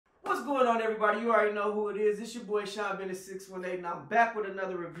going on, everybody? You already know who it is. It's your boy Sean Bennett 618, and I'm back with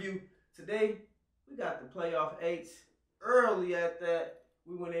another review. Today, we got the playoff 8s. Early at that,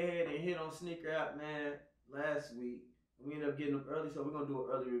 we went ahead and hit on Sneaker App, man, last week. We ended up getting them early, so we're going to do an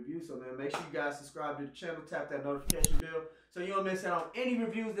early review. So, man, make sure you guys subscribe to the channel, tap that notification bell, so you don't miss out on any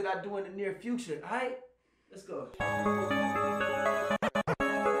reviews that I do in the near future. All right? Let's go.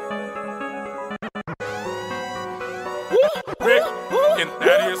 Rick, and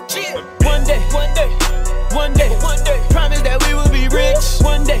that is One day, promise that we will be rich.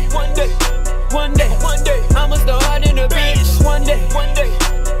 One day, I'ma start hard in the bitch. One day,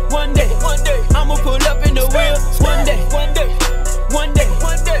 I'ma pull up in the wheel. One day,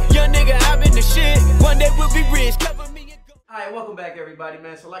 young nigga, I've been the shit. One day we'll be rich. Cover me and go. Alright, welcome back, everybody,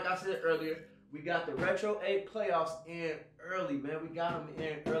 man. So like I said earlier, we got the Retro 8 playoffs in early, man. We got them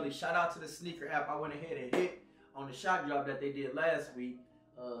in early. Shout out to the Sneaker App. I went ahead and hit on the shot drop that they did last week.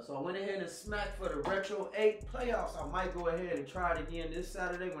 So I went ahead and smacked for the Retro 8 playoffs. I might go ahead and try it again this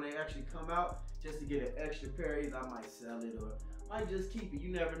Saturday when they actually come out, just to get an extra pair. Either I might sell it or might just keep it. You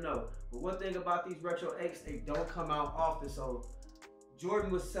never know. But one thing about these Retro 8s, they don't come out often. So Jordan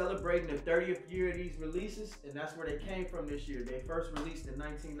was celebrating the 30th year of these releases, and that's where they came from this year. They first released in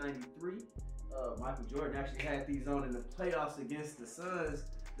 1993. Michael Jordan actually had these on in the playoffs against the Suns,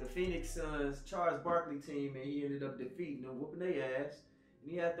 the Phoenix Suns, Charles Barkley team, and he ended up defeating them, whooping their ass. And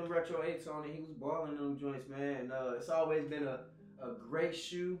he had them Retro 8s on, and he was balling them joints, man. And it's always been a great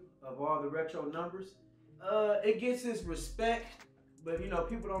shoe of all the retro numbers. It gets its respect, but you know,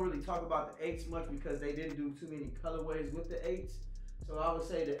 people don't really talk about the 8s much because they didn't do too many colorways with the 8s. So I would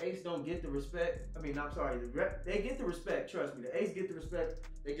say the 8s don't get the respect. I mean, I'm sorry, they get the respect, trust me. The 8s get the respect,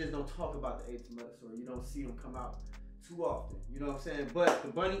 they just don't talk about the 8s much, or you don't see them come out too often. You know what I'm saying? But the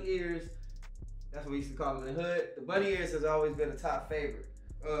bunny ears, that's what we used to call them in the hood. The bunny ears has always been a top favorite.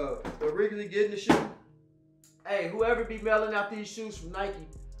 Originally getting the shoe. Hey, whoever be mailing out these shoes from Nike,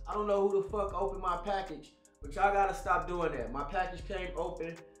 I don't know who the fuck opened my package, but y'all gotta stop doing that. My package came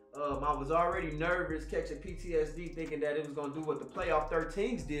open. I was already nervous, catching PTSD, thinking that it was gonna do what the playoff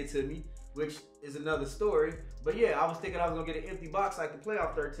 13s did to me, which is another story. But yeah, I was thinking I was gonna get an empty box like the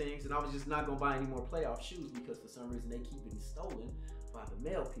playoff 13s, and I was just not gonna buy any more playoff shoes because for some reason they keep getting stolen by the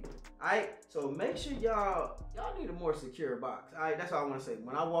mail people. Alright, so make sure y'all need a more secure box. Alright, that's all I want to say.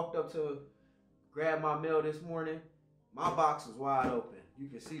 When I walked up to grab my mail this morning, my box was wide open. You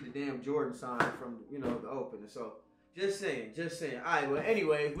can see the damn Jordan sign from, you know, the opening. So just saying. Alright, well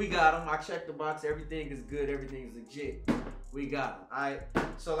anyways, we got them. I checked the box, everything is good, everything is legit. We got them. Alright,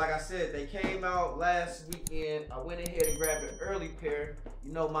 so like I said, they came out last weekend. I went ahead and grabbed an early pair.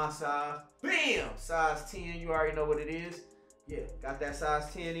 You know my size. Bam! Size 10, you already know what it is. Yeah, got that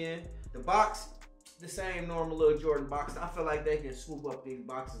size 10 in. The box, the same normal little Jordan box. I feel like they can swoop up these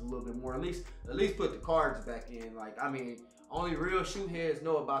boxes a little bit more. At least put the cards back in. Like, I mean, only real shoe heads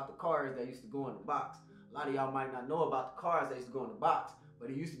know about the cards that used to go in the box. A lot of y'all might not know about the cards that used to go in the box, but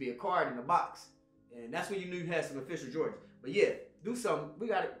it used to be a card in the box. And that's when you knew you had some official Jordans. But yeah, do something. We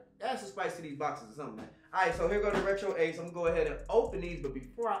got to add some spice to these boxes or something, man. All right, so here go the Retro 8s. I'm going to go ahead and open these, but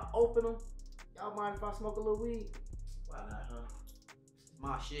before I open them, y'all mind if I smoke a little weed? Why not, huh?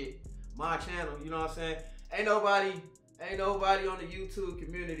 My shit, my channel, you know what I'm saying? Ain't nobody on the YouTube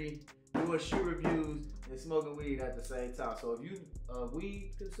community doing shoe reviews and smoking weed at the same time. So if you a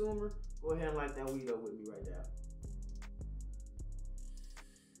weed consumer, go ahead and light that weed up with me right now.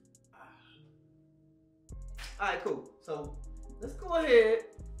 Alright, cool. So let's go ahead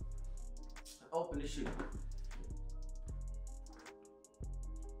and open the shoe.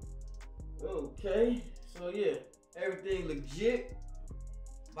 Okay, so yeah, everything legit.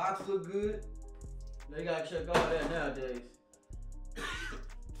 Box look good. They gotta check all that nowadays.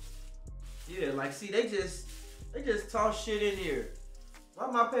 Yeah, like see, they just toss shit in here. Why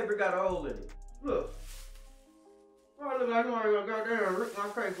my paper got a hole in it? Look. Why look like somebody gonna goddamn rip my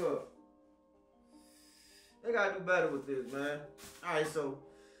cake up? They gotta do better with this, man. Alright, so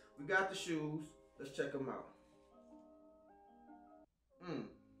we got the shoes. Let's check them out.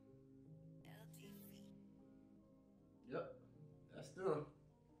 Yep, that's them.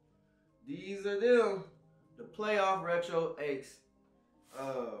 These are them, the playoff Retro 8s.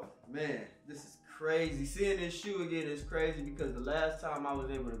 Oh man, this is crazy. Seeing this shoe again is crazy because the last time I was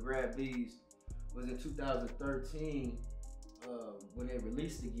able to grab these was in 2013 when they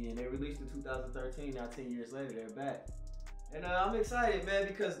released again. They released in 2013, now 10 years later, they're back. And I'm excited, man,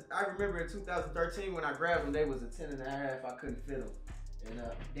 because I remember in 2013 when I grabbed them, they was a 10.5, I couldn't fit them. And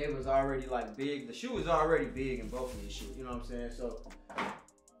they was already like big. The shoe was already big in both of these shoes, you know what I'm saying? So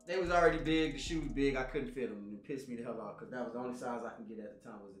they was already big. The shoe was big. I couldn't fit them. It pissed me the hell off because that was the only size I can get at the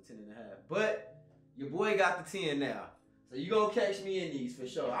time was a 10 and a half. But your boy got the 10 now. So you gonna catch me in these for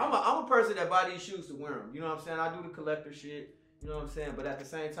sure. I'm a person that buy these shoes to wear them. You know what I'm saying? I do the collector shit. You know what I'm saying? But at the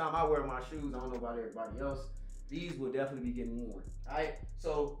same time, I wear my shoes. I don't know about everybody else. These will definitely be getting worn. All right?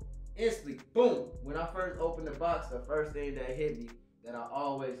 So instantly, boom. When I first opened the box, the first thing that hit me that I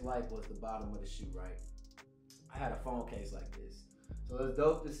always liked was the bottom of the shoe, right? I had a phone case like this. So it's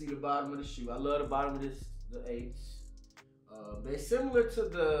dope to see the bottom of the shoe. I love the bottom of this, the 8s. They're similar to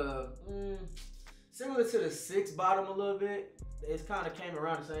the 6 bottom a little bit. It's kind of came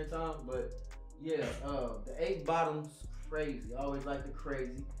around the same time, but yeah, the 8 bottom's crazy. I always like the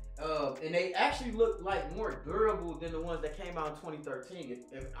crazy. And they actually look like more durable than the ones that came out in 2013.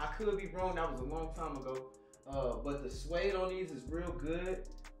 If I could be wrong, that was a long time ago. But the suede on these is real good.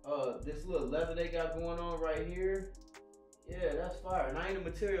 This little leather they got going on right here. Yeah, that's fire. And I ain't a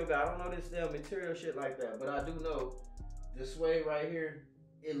material guy. I don't know this damn material shit like that. But I do know the suede right here,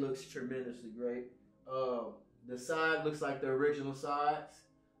 it looks tremendously great. The side looks like the original sides.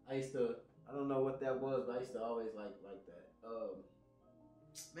 I don't know what that was, but I used to always like that.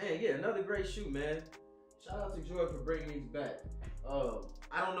 Man, yeah, another great shoe, man. Shout out to Jordan for bringing these back.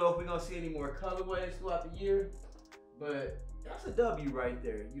 I don't know if we're gonna see any more colorways throughout the year, but that's a W right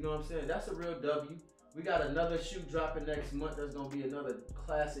there. You know what I'm saying? That's a real W. We got another shoe dropping next month. That's gonna be another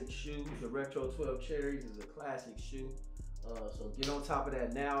classic shoe. The Retro 12 Cherries is a classic shoe. So get on top of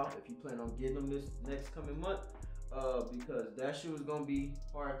that now if you plan on getting them this next coming month, because that shoe is gonna be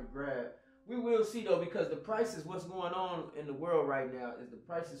hard to grab. We will see though, because the prices, what's going on in the world right now is the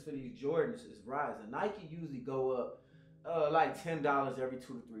prices for these Jordans is rising. Nike usually go up like $10 every 2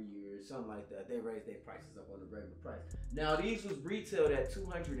 to 3 years, something like that. They raise their prices up on the regular price. Now these was retailed at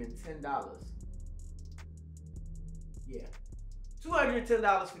 $210. Yeah,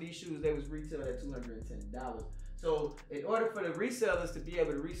 $210 for these shoes. They was retailed at $210. So in order for the resellers to be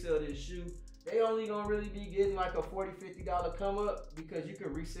able to resell this shoe, they only gonna really be getting like a $40, $50 come up, because you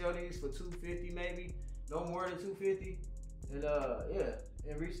can resell these for $250 maybe, no more than $250. And yeah,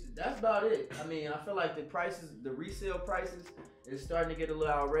 and that's about it. I mean, I feel like the prices, the resale prices, is starting to get a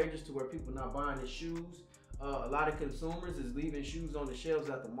little outrageous to where people not buying the shoes. A lot of consumers is leaving shoes on the shelves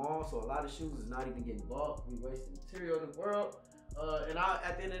at the mall, so a lot of shoes is not even getting bought. We wasting material in the world. And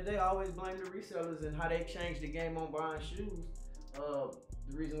at the end of the day, I always blame the resellers and how they changed the game on buying shoes.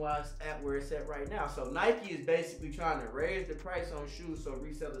 The reason why it's at where it's at right now. So Nike is basically trying to raise the price on shoes so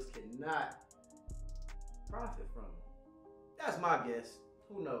resellers cannot profit from them. That's my guess.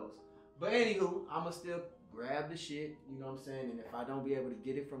 Who knows? But anywho, I'ma still grab the shit, you know what I'm saying? And if I don't be able to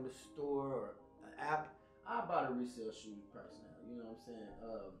get it from the store or an app, I buy the resale shoe price now, you know what I'm saying?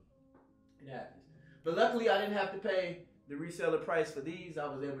 It happens. But luckily I didn't have to pay the reseller price for these. I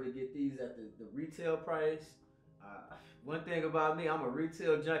was able to get these at the retail price. One thing about me, I'm a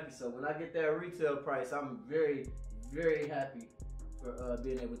retail junkie, so when I get that retail price, I'm very, very happy for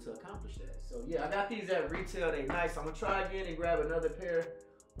being able to accomplish that. So yeah, I got these at retail. They nice. I'm gonna try again and grab another pair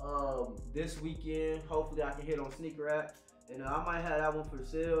this weekend. Hopefully I can hit on Sneaker App, and I might have that one for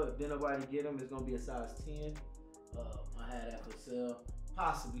sale. If then nobody get them, it's gonna be a size 10. I had that for sale.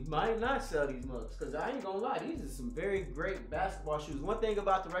 Possibly might not sell these mugs, because I ain't gonna lie, these are some very great basketball shoes. One thing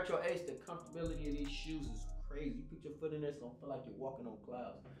about the Retro 8s, the comfortability of these shoes is crazy. You put your foot in there, it's gonna feel like you're walking on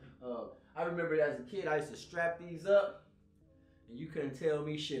clouds. I remember as a kid, I used to strap these up, and you couldn't tell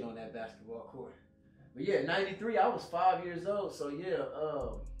me shit on that basketball court. But yeah, 93, I was 5 years old, so yeah,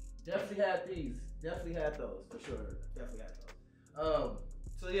 definitely had these. Definitely had those, for sure. Definitely had those.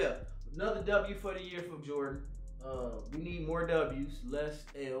 So yeah, another W for the year from Jordan. We need more W's, less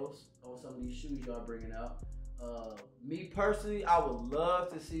L's on some of these shoes y'all bringing out. Me personally, I would love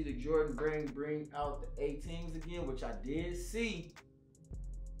to see the Jordan bring out the 18s again, which I did see.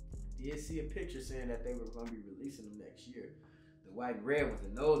 Did see a picture saying that they were going to be releasing them next year. The white and red ones,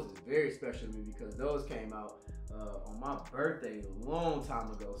 and those is very special to me because those came out on my birthday a long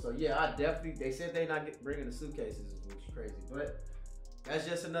time ago. So yeah, they said they not bringing the suitcases, which is crazy, but that's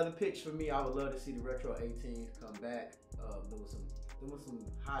just another pitch for me. I would love to see the Retro 18s come back. There was some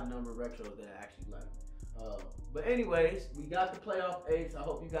high number retros that I actually like. But anyways, we got the playoff 8s. I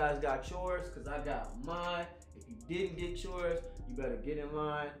hope you guys got yours, because I got mine. If you didn't get yours, you better get in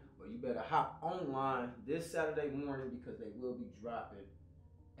line, or you better hop online this Saturday morning, because they will be dropping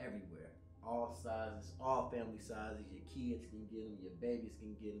everywhere. All sizes, all family sizes. Your kids can get them, your babies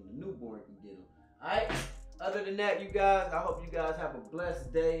can get them, the newborn can get them. All right? Other than that, you guys, I hope you guys have a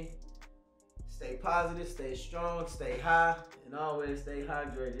blessed day. Stay positive, stay strong, stay high, and always stay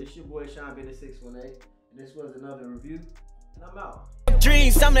hydrated. It's your boy Sean Bennett 618, and this was another review, and I'm out.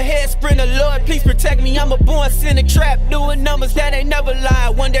 dreams, I'm the head sprinter. Lord, please protect me. I'm a born sinner, trapped doing numbers that ain't never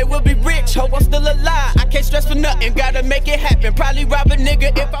lie. One day we'll be rich, hope I'm still alive. I can't stress for nothing, gotta make it happen. Probably rob a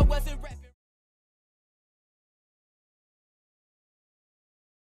nigga if I wasn't